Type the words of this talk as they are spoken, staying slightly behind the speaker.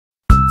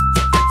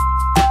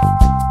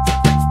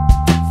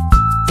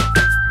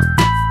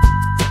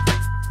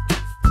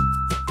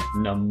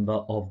Number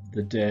of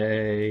the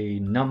day,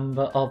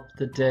 number of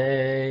the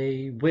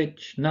day,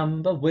 which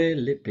number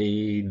will it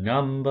be?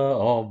 Number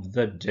of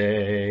the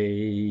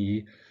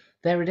day.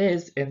 There it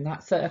is in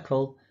that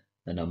circle.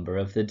 The number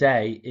of the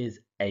day is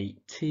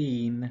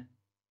 18.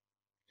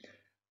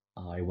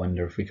 I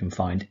wonder if we can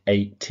find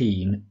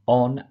 18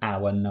 on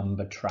our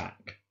number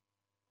track.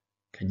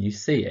 Can you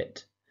see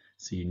it?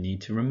 So you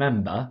need to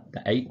remember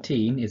that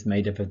 18 is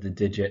made up of the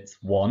digits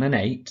 1 and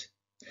 8.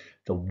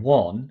 The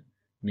 1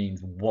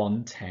 means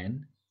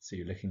 110, so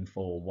you're looking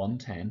for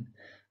 110,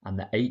 and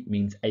the 8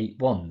 means 8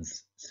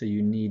 ones, so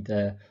you need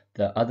the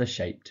other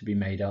shape to be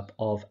made up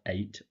of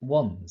 8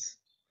 ones.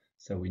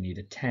 So we need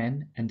a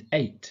 10 and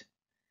 8.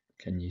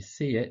 Can you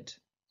see it?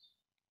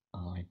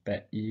 I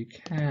bet you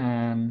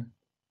can.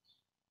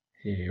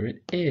 Here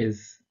it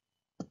is.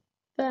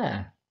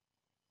 There.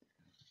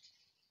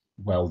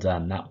 Well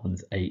done, that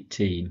one's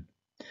 18.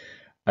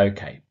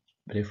 Okay,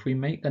 but if we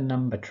make the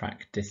number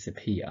track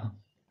disappear,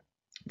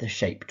 the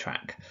shape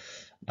track,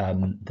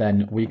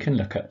 then we can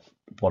look at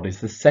what is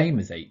the same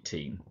as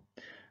 18.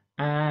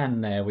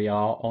 And there we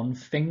are on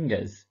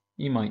fingers.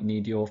 You might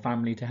need your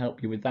family to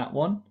help you with that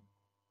one.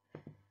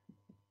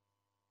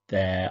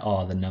 There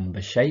are the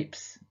number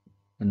shapes,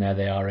 and there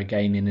they are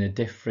again in a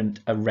different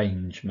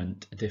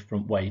arrangement, a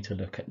different way to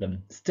look at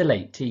them. Still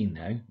 18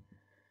 though.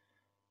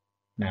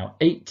 Now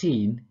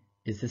 18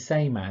 is the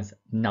same as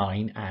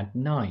 9 add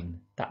 9.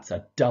 That's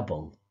a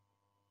double.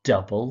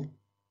 Double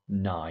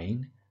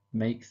 9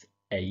 makes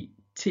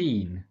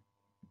 18.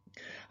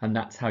 And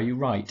that's how you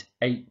write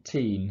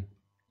 18.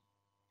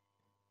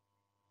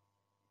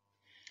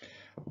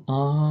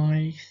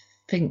 I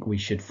think we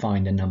should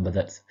find a number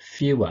that's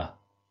fewer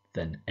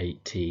than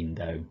 18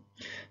 though.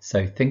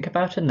 So think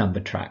about a number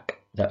track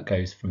that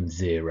goes from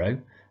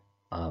 0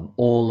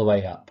 all the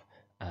way up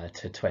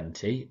to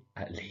 20,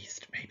 at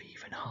least, maybe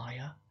even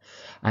higher.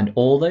 And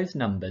all those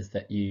numbers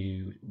that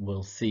you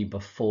will see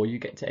before you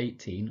get to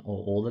 18,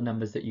 or all the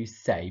numbers that you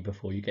say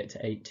before you get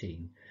to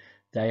 18,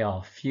 they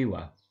are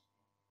fewer.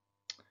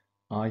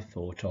 I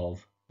thought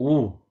of,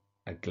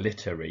 a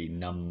glittery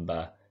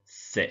number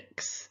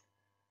 6.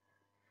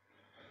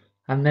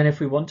 And then if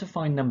we want to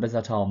find numbers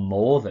that are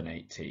more than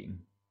 18,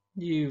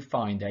 you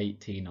find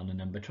 18 on a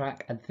number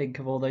track and think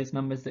of all those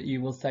numbers that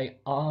you will say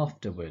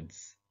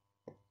afterwards.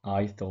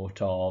 I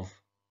thought of,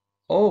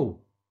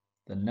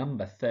 the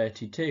number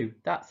 32.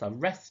 That's a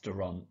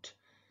restaurant.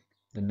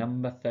 The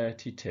number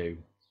 32.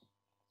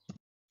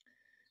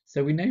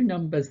 So we know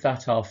numbers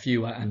that are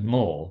fewer and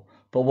more,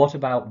 but what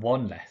about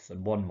one less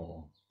and one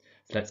more?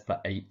 So let's put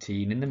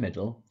 18 in the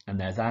middle, and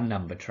there's our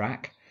number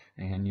track.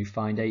 And you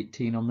find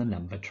 18 on the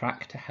number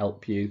track to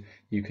help you.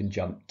 You can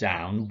jump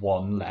down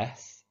one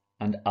less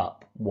and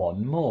up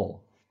one more.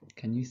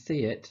 Can you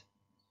see it?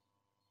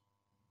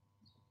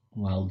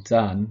 Well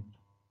done.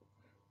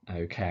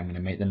 Okay, I'm going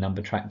to make the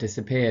number track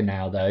disappear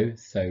now though.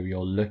 So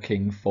you're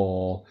looking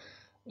for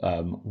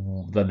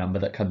the number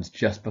that comes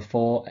just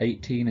before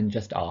 18 and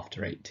just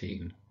after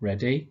 18.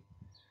 Ready?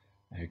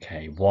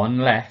 Okay, one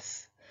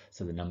less.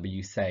 So the number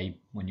you say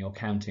when you're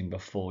counting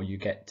before you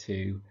get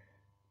to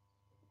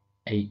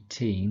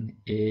 18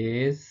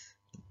 is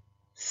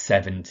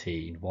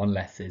 17. One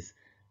less is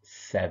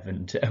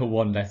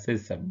 1 less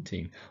is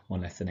 17.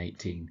 1 less than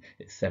 18,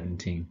 it's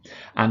 17.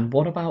 And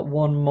what about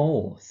one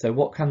more? So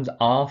what comes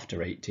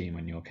after 18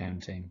 when you're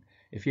counting?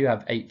 If you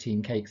have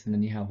 18 cakes and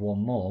then you have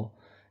one more,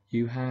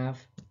 you have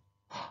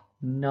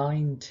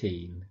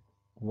 19.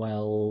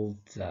 Well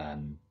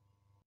done.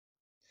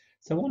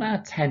 So on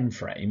our 10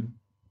 frame,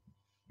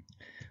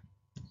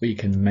 we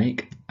can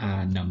make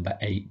our number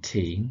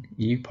 18.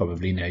 You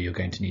probably know you're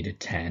going to need a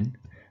 10.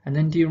 And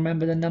then do you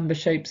remember the number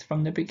shapes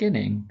from the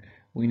beginning?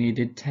 We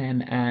needed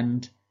 10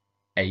 and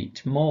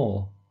 8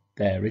 more.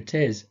 There it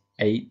is,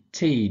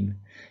 18.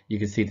 You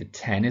can see the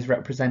 10 is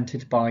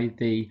represented by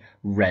the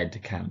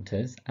red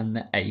counters and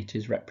the 8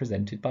 is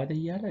represented by the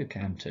yellow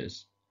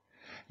counters.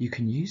 You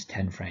can use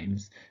 10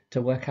 frames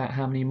to work out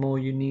how many more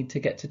you need to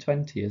get to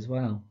 20 as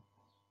well.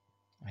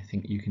 I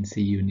think you can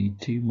see you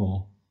need 2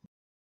 more.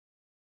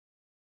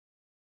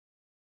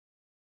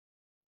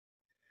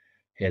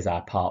 Here's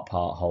our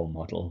part-part whole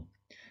model.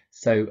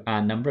 So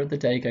our number of the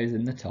day goes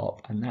in the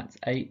top, and that's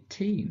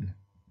 18.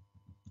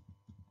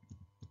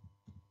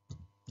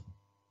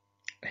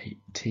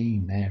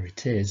 18, there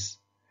it is.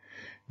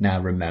 Now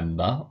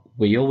remember,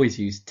 we always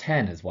use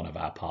 10 as one of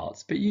our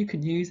parts, but you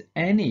can use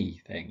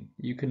anything.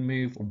 You can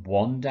move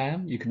 1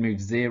 down, you can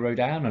move 0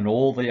 down, and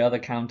all the other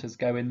counters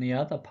go in the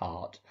other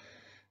part.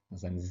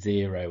 And then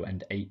 0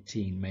 and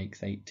 18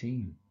 makes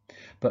 18.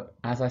 But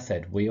as I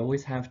said, we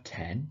always have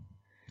 10,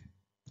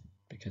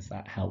 because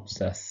that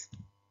helps us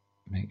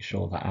make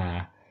sure that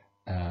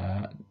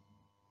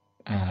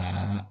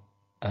our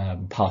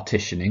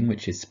partitioning,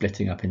 which is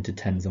splitting up into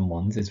 10s and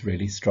 1s, is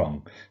really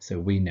strong. So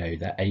we know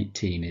that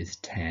 18 is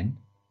 10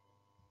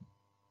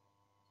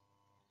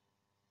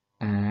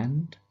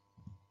 and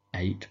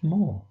 8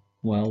 more.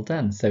 Well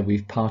done. So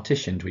we've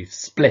partitioned, we've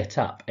split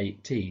up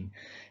 18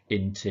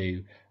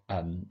 into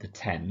the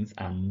 10s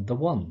and the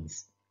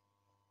 1s.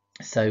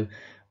 So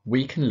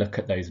we can look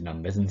at those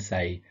numbers and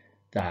say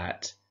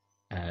that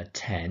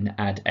 10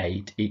 add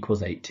 8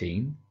 equals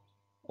 18,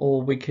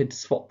 or we could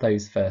swap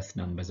those first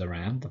numbers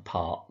around, the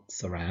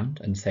parts around,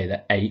 and say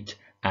that 8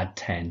 add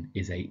 10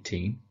 is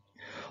 18.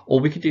 Or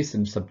we could do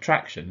some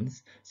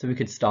subtractions, so we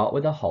could start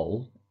with a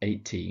whole,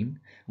 18,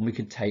 and we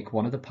could take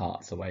one of the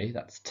parts away,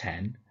 that's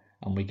 10,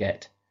 and we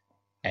get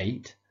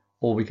 8.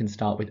 Or we can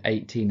start with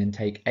 18 and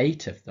take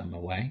 8 of them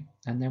away,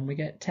 and then we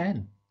get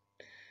 10.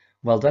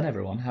 Well done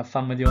everyone, have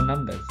fun with your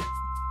numbers.